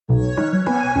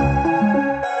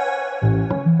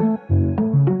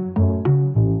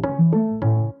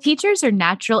Teachers are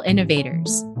natural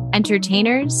innovators,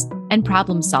 entertainers, and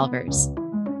problem solvers.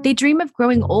 They dream of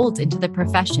growing old into the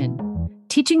profession,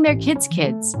 teaching their kids'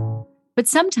 kids. But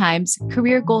sometimes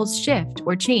career goals shift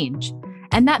or change,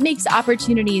 and that makes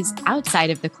opportunities outside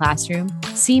of the classroom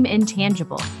seem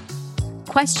intangible.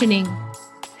 Questioning,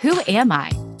 who am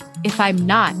I if I'm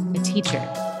not a teacher?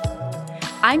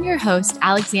 I'm your host,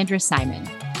 Alexandra Simon.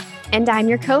 And I'm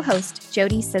your co-host,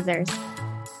 Jody Scissors.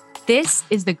 This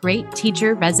is The Great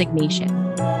Teacher Resignation.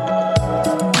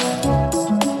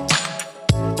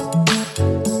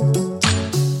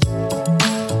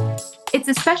 It's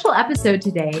a special episode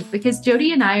today because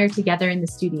Jody and I are together in the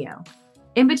studio.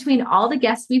 In between all the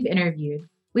guests we've interviewed,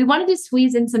 we wanted to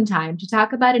squeeze in some time to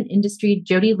talk about an industry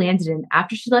Jody landed in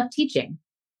after she left teaching,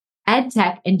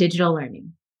 EdTech and digital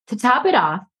learning. To top it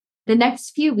off, the next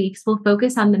few weeks will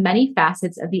focus on the many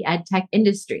facets of the EdTech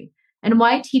industry and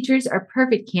why teachers are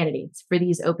perfect candidates for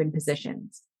these open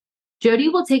positions. Jody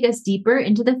will take us deeper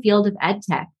into the field of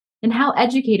EdTech and how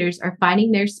educators are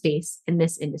finding their space in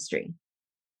this industry.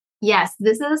 Yes,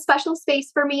 this is a special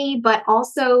space for me, but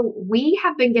also we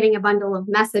have been getting a bundle of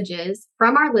messages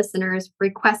from our listeners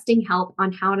requesting help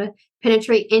on how to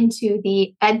penetrate into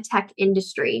the EdTech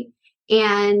industry.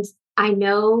 And I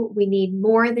know we need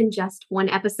more than just one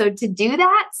episode to do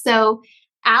that. So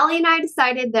Allie and I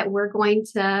decided that we're going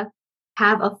to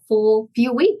have a full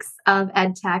few weeks of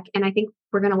EdTech, and I think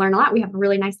we're going to learn a lot. We have a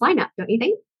really nice lineup, don't you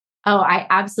think? Oh, I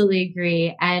absolutely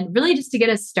agree. And really just to get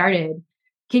us started,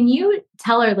 can you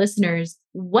tell our listeners,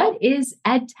 what is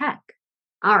EdTech?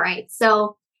 All right.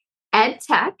 So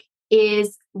EdTech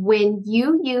is when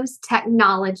you use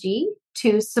technology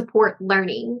to support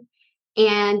learning.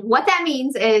 And what that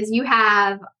means is you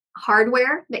have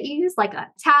hardware that you use, like a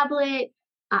tablet,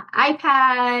 an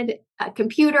iPad, a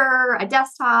computer, a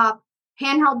desktop,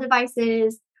 handheld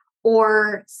devices,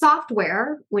 or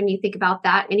software. When you think about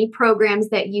that, any programs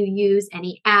that you use,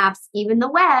 any apps, even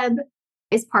the web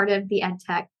is part of the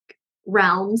EdTech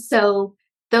realm. So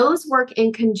those work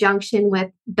in conjunction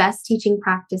with best teaching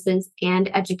practices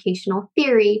and educational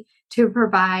theory to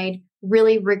provide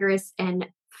really rigorous and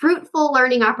fruitful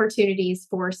learning opportunities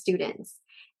for students.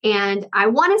 And I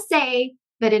want to say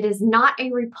that it is not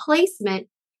a replacement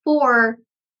for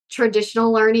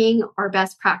traditional learning or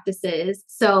best practices.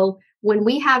 So when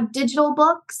we have digital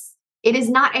books, it is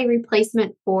not a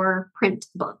replacement for print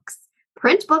books.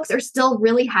 Print books are still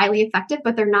really highly effective,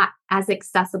 but they're not as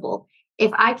accessible.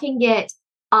 If I can get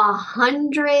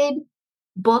 100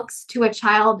 books to a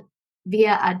child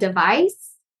via a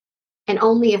device and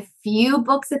only a few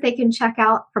books that they can check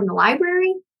out from the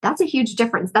library, that's a huge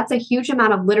difference. That's a huge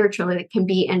amount of literature that can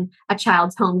be in a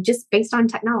child's home just based on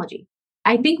technology.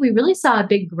 I think we really saw a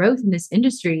big growth in this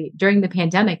industry during the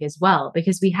pandemic as well,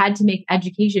 because we had to make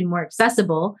education more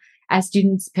accessible as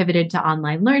students pivoted to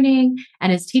online learning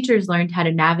and as teachers learned how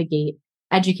to navigate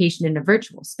education in a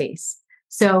virtual space.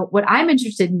 So what I'm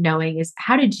interested in knowing is,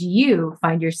 how did you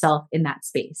find yourself in that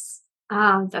space?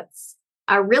 That's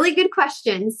a really good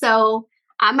question. So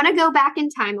I'm going to go back in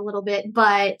time a little bit,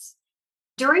 but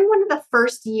during one of the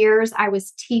first years I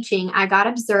was teaching, I got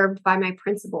observed by my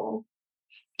principal.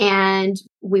 And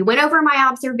we went over my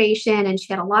observation and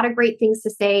she had a lot of great things to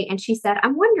say. And she said,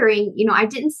 I'm wondering, I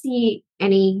didn't see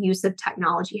any use of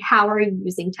technology. How are you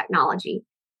using technology?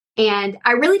 And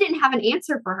I really didn't have an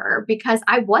answer for her because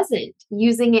I wasn't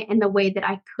using it in the way that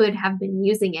I could have been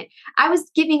using it. I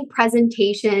was giving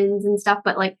presentations and stuff,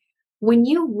 but like when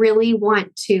you really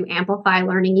want to amplify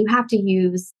learning, you have to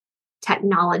use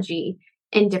technology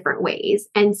in different ways.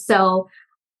 And so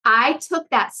I took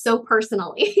that so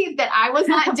personally that I was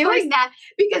not doing that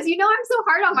because, I'm so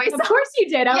hard on myself. Of course you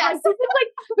did. I was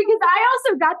because I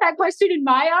also got that question in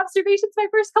my observations my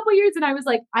first couple of years. And I was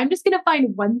like, I'm just going to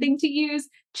find one thing to use.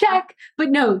 Check. But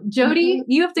no, Jody,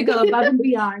 you have to go above and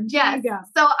beyond. Yes.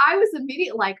 So I was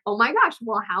immediately like, oh my gosh,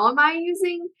 well, how am I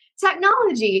using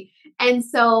technology? And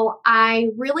so I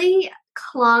really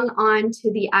clung on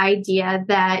to the idea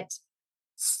that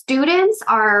students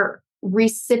are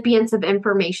recipients of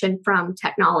information from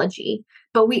technology,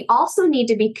 but we also need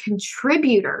to be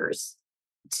contributors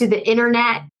to the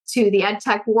internet, to the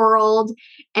EdTech world.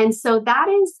 And so that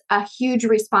is a huge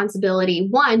responsibility.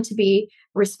 One, to be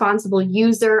a responsible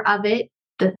user of it,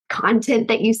 the content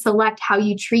that you select, how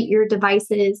you treat your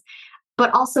devices.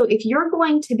 But also, if you're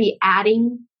going to be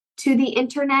adding to the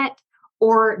internet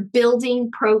or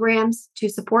building programs to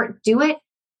support, do it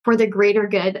for the greater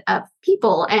good of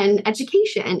people and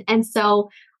education. And so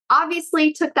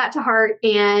obviously took that to heart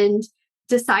and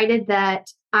decided that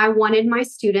I wanted my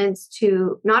students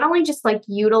to not only just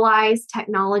utilize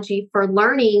technology for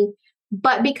learning,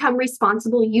 but become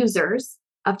responsible users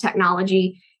of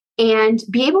technology and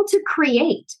be able to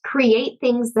create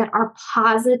things that are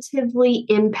positively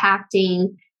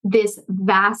impacting this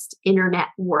vast internet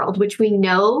world, which we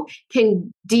know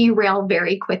can derail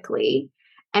very quickly.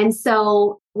 And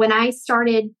so when I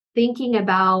started thinking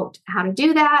about how to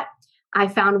do that, I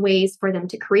found ways for them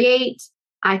to create.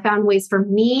 I found ways for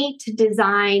me to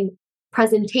design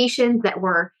presentations that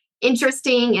were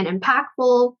interesting and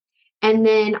impactful. And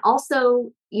then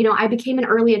also, I became an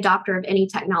early adopter of any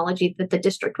technology that the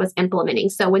district was implementing.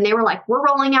 So when they were like, we're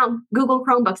rolling out Google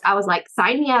Chromebooks, I was like,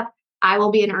 sign me up. I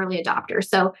will be an early adopter.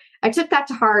 So I took that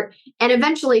to heart and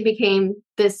eventually became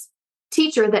this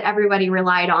teacher that everybody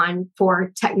relied on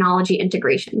for technology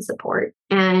integration support.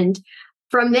 And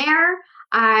from there,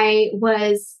 I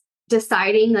was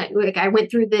deciding that I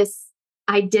went through this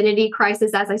identity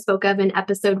crisis, as I spoke of in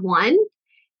episode 1,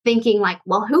 thinking like,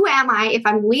 well, who am I if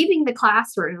I'm leaving the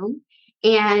classroom?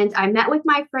 And I met with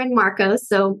my friend Marcos.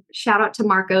 So shout out to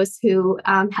Marcos, who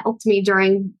helped me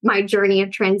during my journey of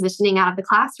transitioning out of the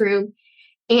classroom.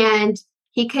 And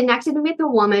he connected me with a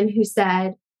woman who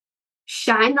said,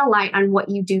 shine the light on what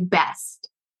you do best.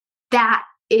 That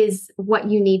is what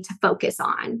you need to focus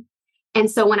on. And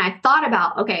so when I thought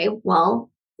about, okay, well,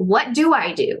 what do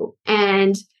I do?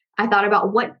 And I thought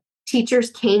about what teachers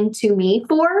came to me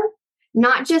for,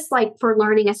 not just like for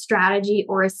learning a strategy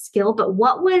or a skill, but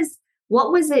what was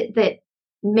it that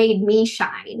made me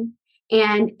shine?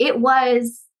 And it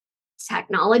was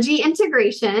technology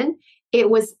integration. It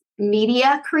was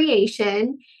media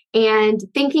creation and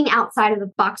thinking outside of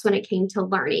the box when it came to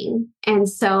learning. And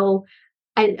so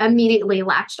I immediately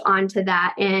latched onto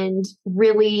that and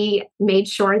really made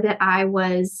sure that I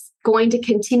was going to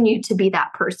continue to be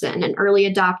that person, an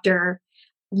early adopter,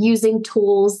 using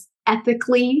tools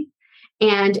ethically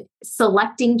and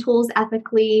selecting tools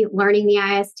ethically, learning the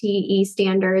ISTE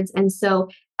standards. And so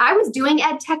I was doing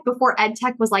EdTech before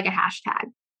EdTech was like a hashtag.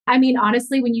 I mean,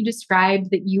 honestly, when you described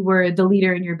that you were the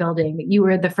leader in your building, that you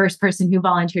were the first person who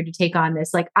volunteered to take on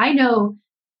this, like I know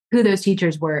who those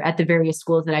teachers were at the various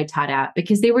schools that I taught at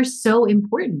because they were so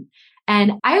important.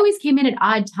 And I always came in at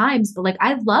odd times, but like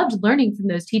I loved learning from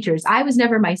those teachers. I was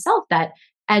never myself that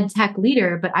ed tech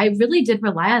leader, but I really did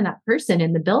rely on that person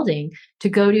in the building to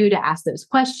go to ask those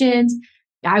questions.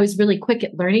 I was really quick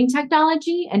at learning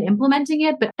technology and implementing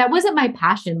it, but that wasn't my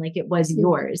passion like it was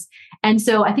yours. And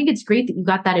so I think it's great that you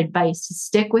got that advice to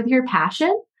stick with your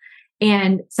passion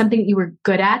and something that you were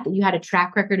good at, that you had a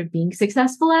track record of being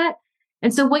successful at.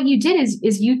 And so what you did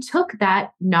is you took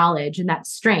that knowledge and that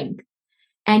strength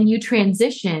and you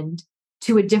transitioned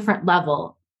to a different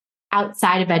level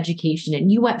outside of education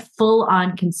and you went full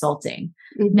on consulting.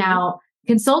 Mm-hmm. Now,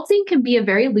 consulting can be a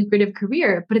very lucrative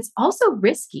career, but it's also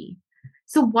risky.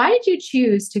 So why did you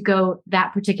choose to go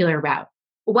that particular route?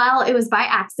 Well, it was by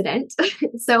accident.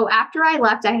 So after I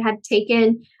left, I had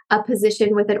taken a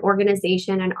position with an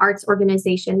organization, an arts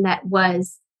organization that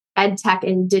was ed tech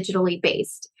and digitally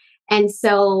based. And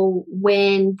so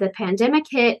when the pandemic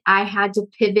hit, I had to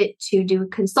pivot to do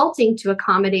consulting to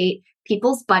accommodate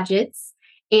people's budgets.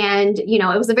 And,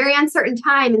 it was a very uncertain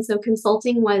time. And so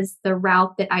consulting was the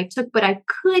route that I took, but I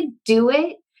could do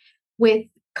it with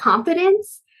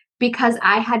confidence because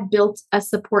I had built a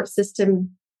support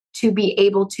system to be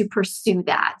able to pursue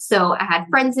that. So I had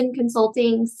friends in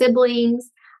consulting, siblings.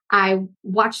 I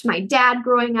watched my dad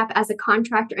growing up as a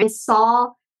contractor and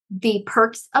saw the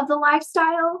perks of the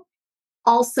lifestyle.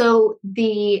 Also,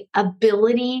 the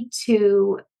ability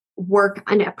to work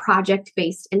in a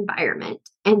project-based environment.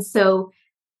 And so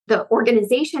the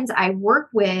organizations I work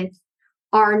with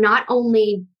are not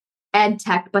only ed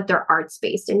tech, but they're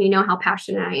arts-based. And you know how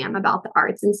passionate I am about the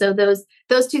arts. And so those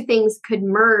two things could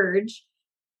merge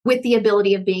with the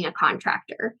ability of being a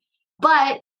contractor.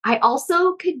 But I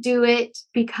also could do it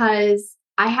because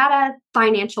I had a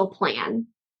financial plan.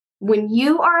 When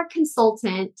you are a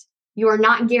consultant, you are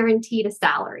not guaranteed a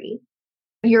salary.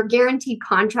 You're guaranteed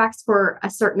contracts for a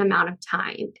certain amount of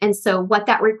time. And so what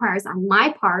that requires on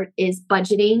my part is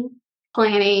budgeting,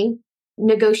 planning,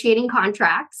 negotiating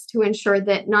contracts to ensure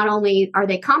that not only are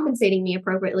they compensating me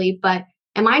appropriately, but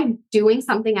am I doing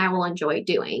something I will enjoy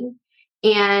doing?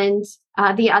 And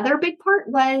the other big part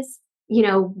was,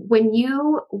 when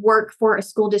you work for a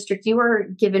school district, you are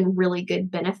given really good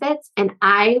benefits. And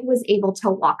I was able to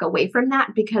walk away from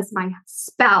that because my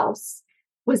spouse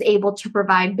was able to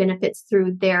provide benefits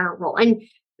through their role. And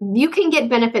you can get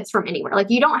benefits from anywhere. Like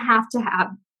you don't have to have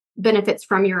benefits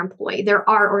from your employee. There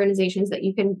are organizations that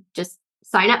you can just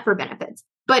sign up for benefits.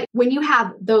 But when you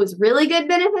have those really good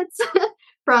benefits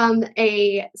from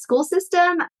a school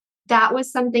system, that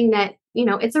was something that,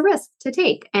 it's a risk to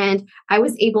take. And I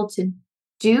was able to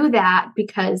do that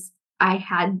because I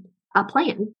had a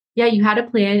plan. Yeah, you had a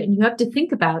plan and you have to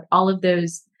think about all of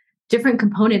those different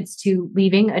components to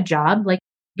leaving a job, like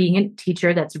being a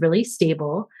teacher that's really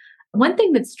stable. One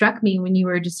thing that struck me when you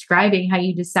were describing how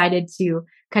you decided to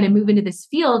kind of move into this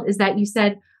field is that you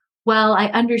said, well, I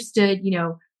understood,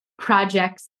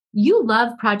 projects. You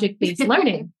love project-based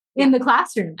learning in the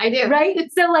classroom. I do. Right?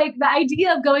 So like the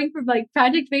idea of going from like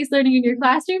project-based learning in your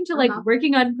classroom to like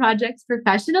working on projects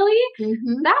professionally,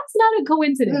 that's not a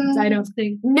coincidence, I don't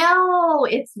think. No,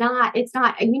 it's not. It's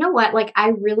not. And you know what? Like I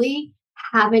really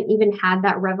haven't even had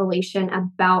that revelation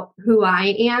about who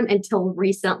I am until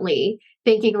recently,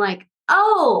 thinking like,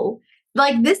 oh,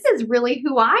 like this is really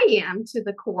who I am to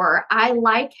the core. I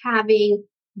like having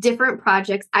different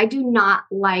projects. I do not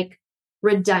like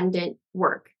redundant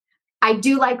work. I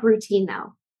do like routine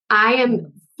though. I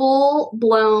am full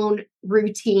blown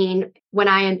routine when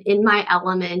I am in my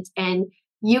element. And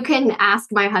you can ask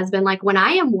my husband, like when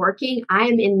I am working, I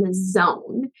am in the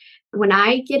zone. When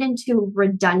I get into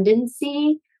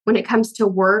redundancy, when it comes to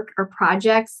work or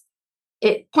projects,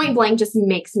 it point blank just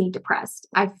makes me depressed.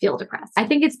 I feel depressed. I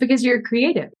think it's because you're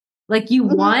creative. Like you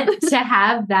want to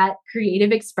have that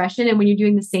creative expression. And when you're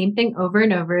doing the same thing over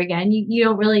and over again, you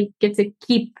don't really get to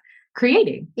keep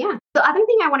creating. Yeah. The other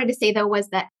thing I wanted to say though was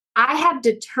that I have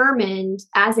determined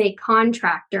as a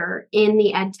contractor in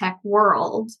the EdTech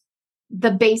world,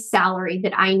 the base salary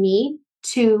that I need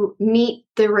to meet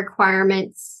the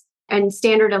requirements and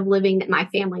standard of living that my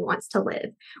family wants to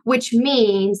live, which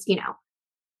means,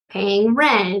 paying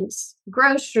rent,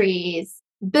 groceries,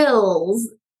 bills,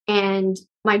 and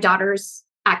my daughter's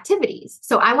activities.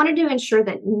 So I wanted to ensure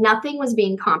that nothing was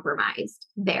being compromised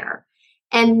there.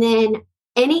 And then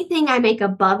anything I make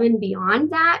above and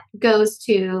beyond that goes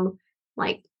to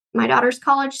like my daughter's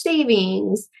college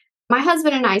savings, my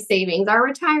husband and I savings, our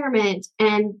retirement,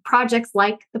 and projects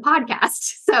like the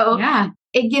podcast. So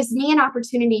it gives me an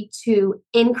opportunity to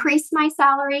increase my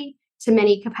salary to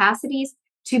many capacities,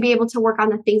 to be able to work on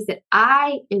the things that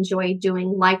I enjoy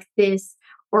doing, like this,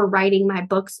 or writing my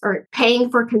books, or paying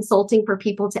for consulting for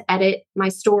people to edit my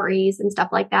stories and stuff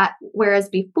like that. Whereas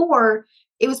before,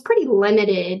 it was pretty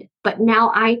limited, but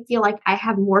now I feel like I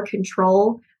have more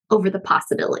control over the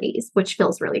possibilities, which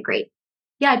feels really great.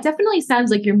 Yeah, it definitely sounds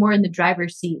like you're more in the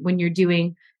driver's seat when you're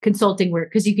doing consulting work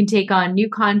because you can take on new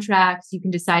contracts. You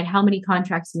can decide how many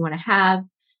contracts you want to have.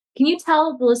 Can you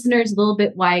tell the listeners a little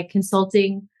bit why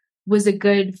consulting was a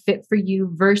good fit for you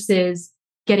versus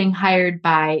getting hired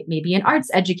by maybe an arts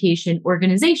education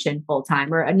organization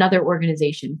full-time or another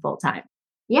organization full-time?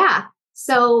 Yeah.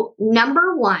 So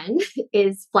number one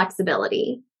is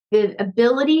flexibility, the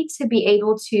ability to be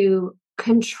able to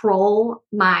control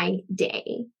my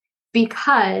day,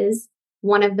 because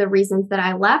one of the reasons that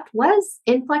I left was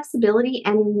inflexibility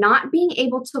and not being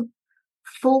able to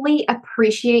fully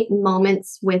appreciate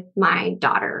moments with my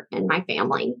daughter and my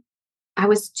family. I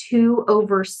was too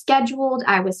overscheduled.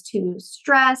 I was too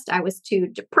stressed. I was too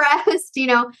depressed.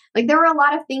 Like there were a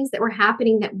lot of things that were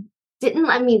happening that didn't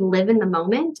let me live in the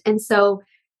moment. And so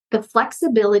the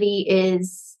flexibility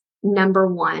is number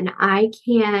one. I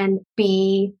can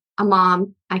be a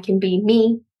mom. I can be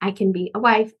me. I can be a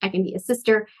wife. I can be a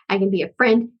sister. I can be a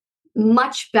friend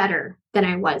much better than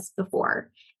I was before.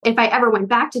 If I ever went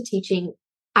back to teaching,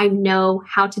 I know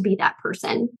how to be that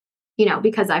person,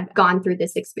 because I've gone through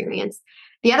this experience.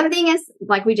 The other thing is,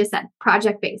 like we just said,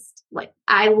 project-based. Like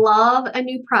I love a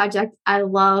new project. I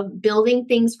love building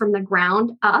things from the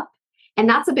ground up. And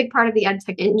that's a big part of the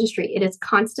EdTech industry. It is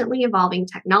constantly evolving.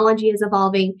 Technology is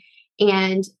evolving.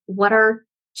 And what our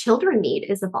children need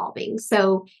is evolving.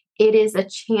 So it is a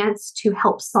chance to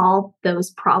help solve those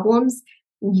problems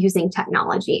using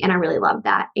technology. And I really love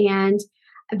that. And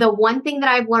the one thing that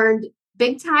I've learned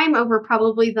big time over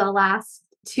probably the last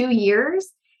 2 years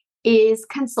is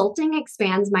consulting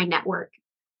expands my network.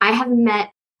 I have met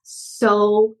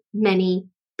so many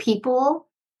people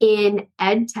in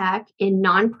EdTech, in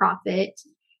nonprofit,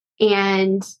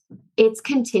 and it's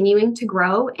continuing to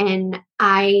grow. And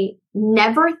I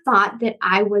never thought that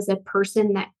I was a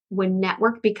person that would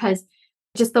network, because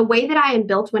just the way that I am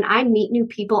built, when I meet new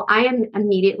people, I am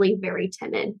immediately very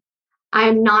timid. I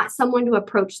am not someone to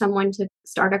approach someone to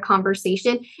start a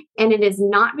conversation. And it is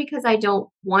not because I don't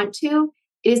want to.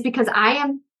 It is because I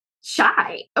am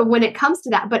shy when it comes to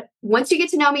that. But once you get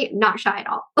to know me, not shy at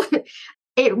all.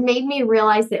 It made me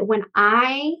realize that when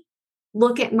I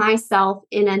look at myself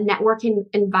in a networking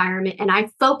environment and I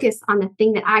focus on the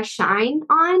thing that I shine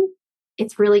on,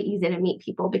 it's really easy to meet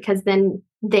people, because then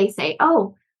they say,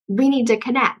 oh, we need to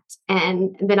connect.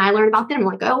 And then I learn about them. I'm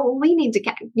like, oh, we need to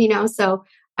connect, So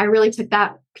I really took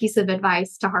that piece of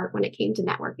advice to heart when it came to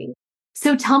networking.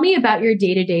 So tell me about your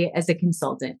day-to-day as a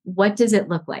consultant. What does it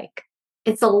look like?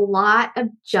 It's a lot of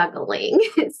juggling.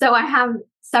 So I have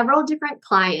several different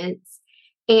clients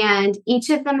and each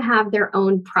of them have their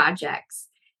own projects.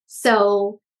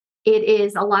 So it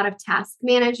is a lot of task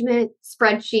management,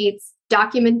 spreadsheets,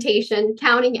 documentation,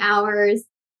 counting hours.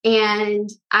 And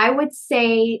I would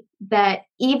say that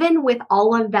even with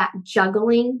all of that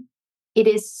juggling, it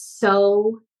is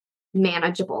so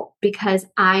manageable because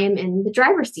I am in the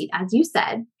driver's seat, as you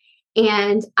said.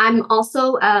 And I'm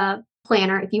also a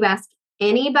planner. If you ask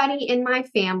anybody in my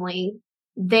family,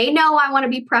 they know I want to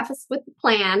be prefaced with the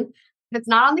plan. If it's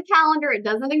not on the calendar, it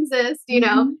doesn't exist, you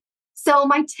know? So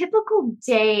my typical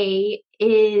day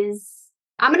is,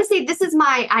 I'm going to say this is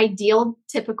my ideal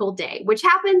typical day, which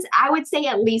happens, I would say,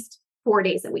 at least 4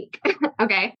 days a week.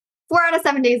 Okay. 4 out of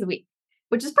 7 days a week,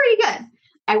 which is pretty good.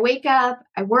 I wake up,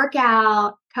 I work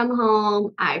out, come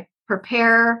home, I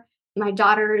prepare my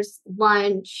daughter's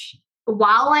lunch.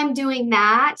 While I'm doing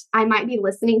that, I might be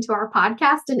listening to our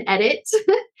podcast and edit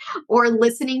or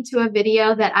listening to a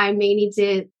video that I may need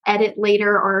to edit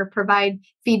later or provide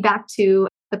feedback to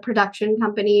the production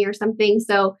company or something.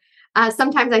 So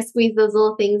sometimes I squeeze those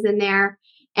little things in there.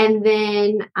 And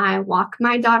then I walk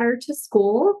my daughter to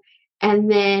school.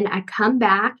 And then I come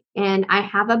back and I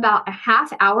have about a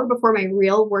half hour before my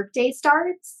real workday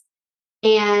starts.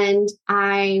 And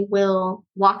I will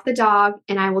walk the dog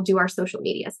and I will do our social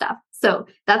media stuff. So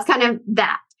that's kind of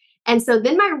that. And so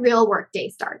then my real workday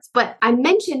starts. But I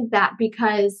mentioned that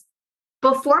because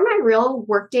before my real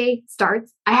workday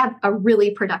starts, I have a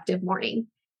really productive morning.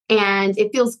 And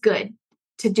it feels good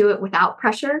to do it without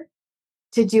pressure,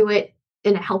 to do it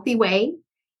in a healthy way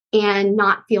and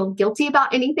not feel guilty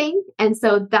about anything. And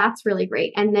so that's really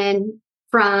great. And then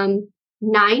from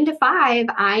 9 to 5,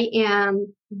 I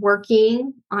am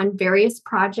working on various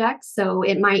projects. So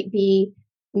it might be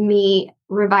me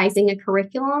revising a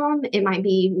curriculum. It might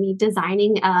be me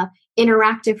designing a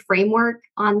interactive framework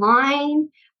online,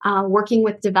 working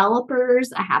with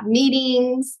developers. I have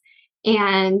meetings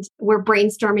and we're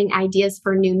brainstorming ideas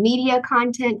for new media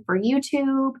content for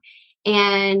YouTube.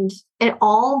 And it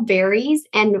all varies.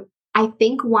 And I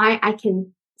think why I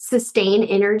can sustain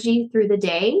energy through the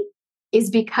day is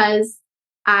because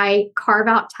I carve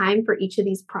out time for each of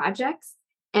these projects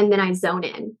and then I zone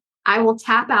in. I will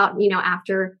tap out,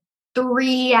 after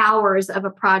 3 hours of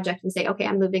a project and say, okay,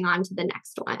 I'm moving on to the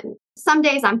next one. Some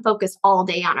days I'm focused all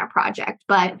day on a project,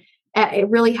 but it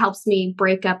really helps me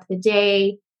break up the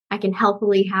day. I can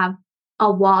healthily have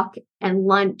a walk and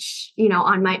lunch,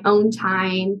 on my own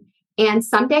time. And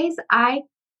some days I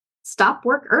stop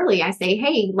work early. I say,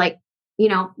 hey,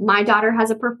 my daughter has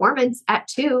a performance at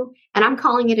 2 and I'm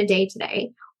calling it a day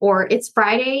today. Or it's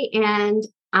Friday and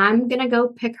I'm going to go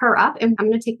pick her up and I'm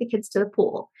going to take the kids to the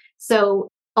pool. So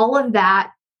all of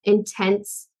that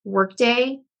intense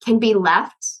workday can be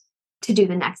left to do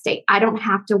the next day. I don't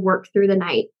have to work through the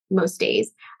night most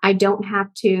days. I don't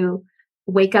have to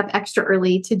wake up extra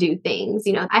early to do things.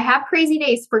 I have crazy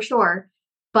days for sure.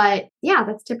 But yeah,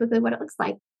 that's typically what it looks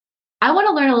like. I want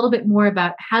to learn a little bit more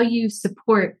about how you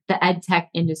support the EdTech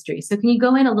industry. So can you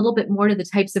go in a little bit more to the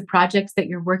types of projects that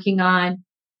you're working on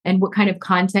and what kind of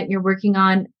content you're working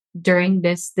on during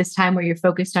this time where you're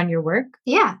focused on your work?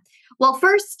 Yeah. Well,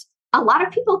 first, a lot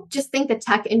of people just think the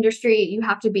tech industry, you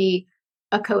have to be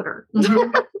a coder.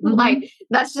 Like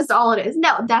that's just all it is.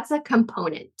 No, that's a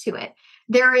component to it.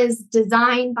 There is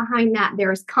design behind that.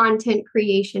 There is content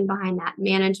creation behind that,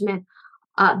 management.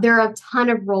 There are a ton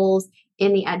of roles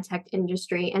in the EdTech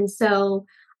industry. And so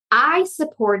I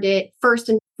support it first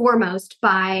and foremost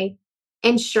by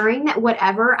ensuring that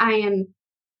whatever I am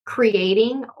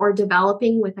creating or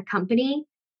developing with a company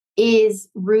is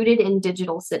rooted in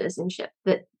digital citizenship,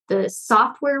 that the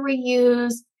software we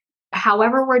use,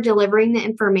 however we're delivering the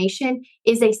information,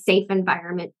 is a safe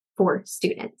environment for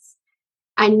students.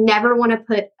 I never want to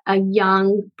put a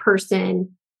young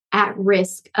person at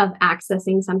risk of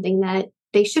accessing something that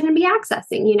they shouldn't be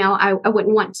accessing. I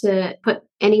wouldn't want to put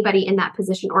anybody in that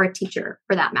position or a teacher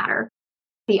for that matter.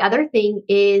 The other thing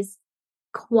is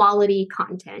quality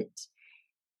content.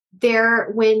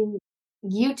 When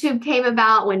YouTube came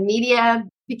about, when media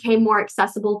became more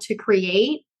accessible to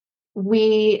create,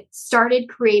 we started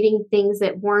creating things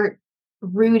that weren't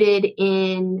rooted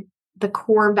in the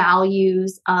core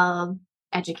values of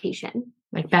education.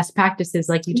 Like best practices,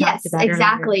 like you talked about. Yes,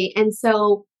 exactly. And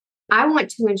so I want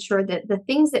to ensure that the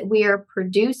things that we are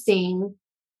producing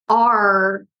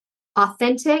are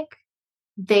authentic,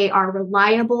 they are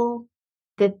reliable,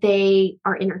 that they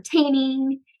are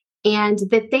entertaining, and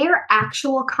that they are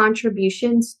actual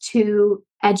contributions to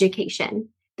education,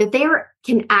 that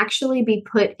can actually be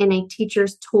put in a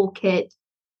teacher's toolkit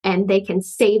and they can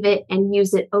save it and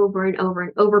use it over and over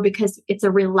and over because it's a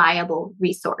reliable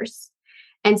resource.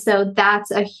 And so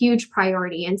that's a huge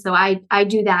priority. And so I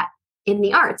do that in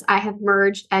the arts. I have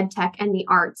merged EdTech and the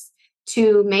arts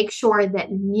to make sure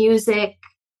that music,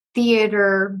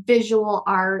 theater, visual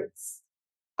arts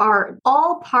are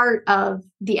all part of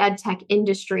the EdTech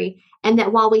industry. And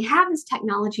that while we have this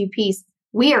technology piece,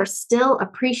 we are still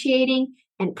appreciating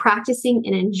and practicing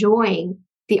and enjoying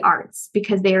the arts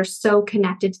because they are so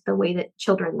connected to the way that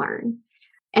children learn.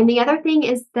 And the other thing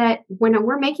is that when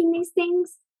we're making these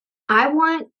things, I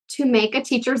want to make a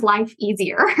teacher's life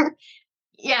easier.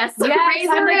 Yes,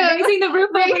 I'm raising the roof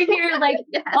over here. Like,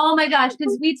 yes. Oh my gosh,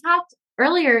 because we talked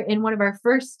earlier in one of our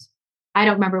first, I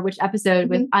don't remember which episode,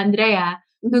 with Andrea,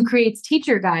 who creates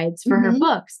teacher guides for her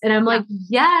books. And I'm like,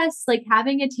 yes, like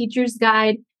having a teacher's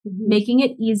guide, making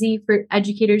it easy for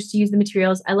educators to use the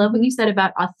materials. I love what you said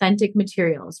about authentic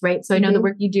materials, right? So I know the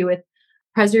work you do with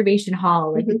Preservation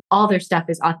Hall, like all their stuff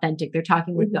is authentic. They're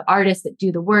talking with the artists that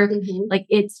do the work. Like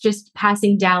it's just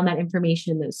passing down that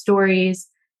information in those stories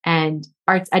and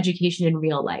arts education in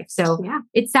real life. So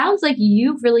it sounds like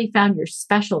you've really found your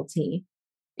specialty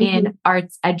in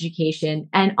arts education.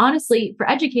 And honestly, for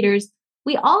educators,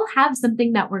 we all have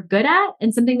something that we're good at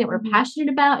and something that we're passionate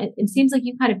about. It seems like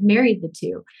you kind of married the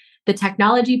two, the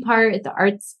technology part, the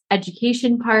arts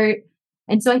education part.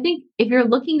 And so I think if you're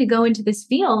looking to go into this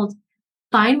field,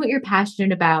 find what you're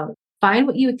passionate about, find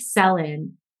what you excel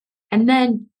in. And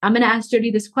then I'm going to ask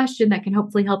Jody this question that can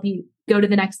hopefully help you go to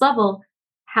the next level.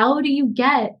 How do you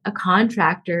get a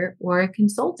contractor or a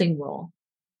consulting role?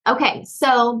 Okay,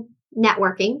 so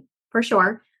networking for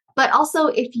sure. But also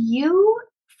if you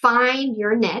find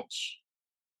your niche,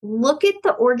 look at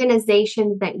the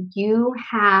organizations that you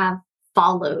have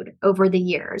followed over the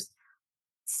years.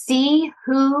 See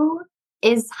who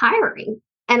is hiring.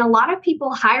 And a lot of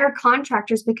people hire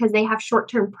contractors because they have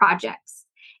short-term projects.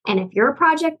 And if you're a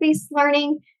project-based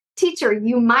learning teacher,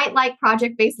 you might like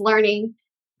project-based learning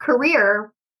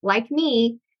career like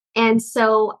me. And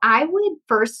so I would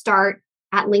first start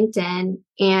at LinkedIn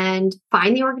and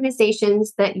find the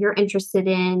organizations that you're interested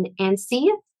in and see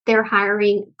if they're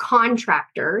hiring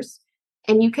contractors,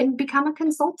 and you can become a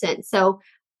consultant. So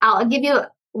I'll give you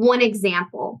one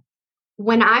example.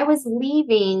 When I was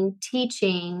leaving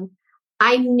teaching,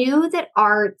 I knew that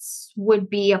arts would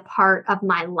be a part of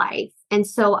my life. And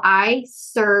so I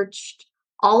searched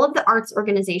all of the arts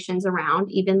organizations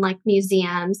around, even like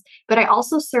museums, but I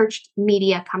also searched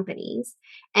media companies.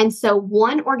 And so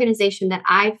one organization that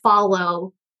I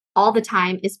follow all the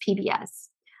time is PBS.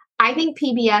 I think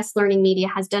PBS Learning Media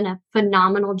has done a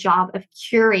phenomenal job of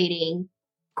curating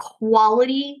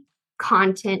quality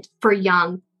content for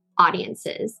young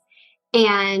audiences.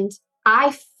 And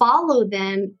I follow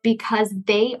them because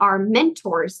they are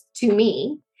mentors to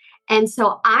me. And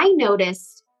so I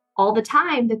noticed all the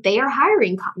time that they are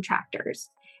hiring contractors,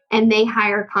 and they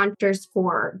hire contractors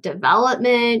for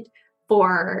development,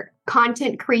 for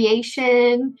content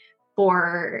creation,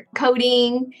 for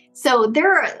coding. So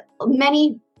there are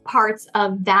many parts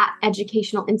of that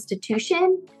educational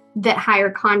institution that hire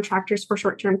contractors for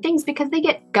short-term things because they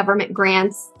get government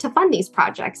grants to fund these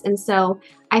projects. And so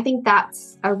I think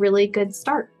that's a really good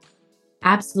start.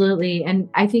 Absolutely. And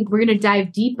I think we're going to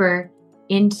dive deeper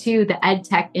into the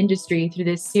EdTech industry through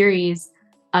this series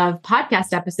of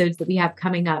podcast episodes that we have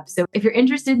coming up. So if you're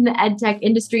interested in the EdTech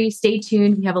industry, stay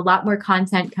tuned. We have a lot more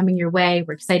content coming your way.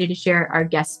 We're excited to share our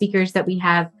guest speakers that we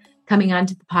have coming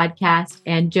onto the podcast.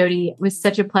 And Jody, it was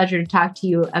such a pleasure to talk to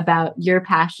you about your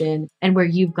passion and where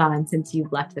you've gone since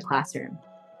you've left the classroom.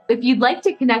 If you'd like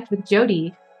to connect with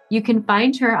Jody, you can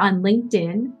find her on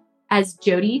LinkedIn as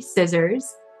Jody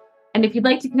Scissors. And if you'd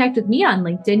like to connect with me on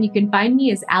LinkedIn, you can find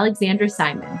me as Alexandra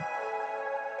Simon.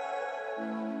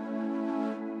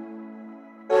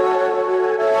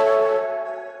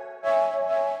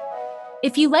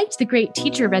 If you liked The Great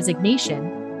Teacher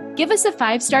Resignation, give us a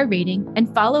 5-star rating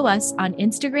and follow us on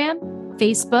Instagram,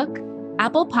 Facebook,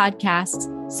 Apple Podcasts,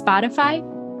 Spotify,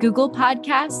 Google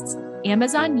Podcasts,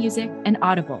 Amazon Music, and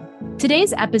Audible.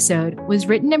 Today's episode was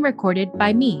written and recorded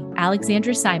by me,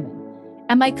 Alexandra Simon,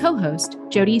 and my co-host,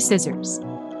 Jody Scissors.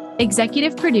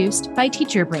 Executive produced by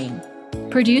Teacher Brain.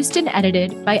 Produced and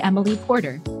edited by Emily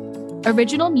Porter.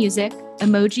 Original music,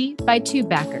 Emoji by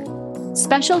Tubebacker.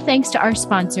 Special thanks to our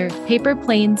sponsor, Paper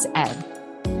Planes Ed.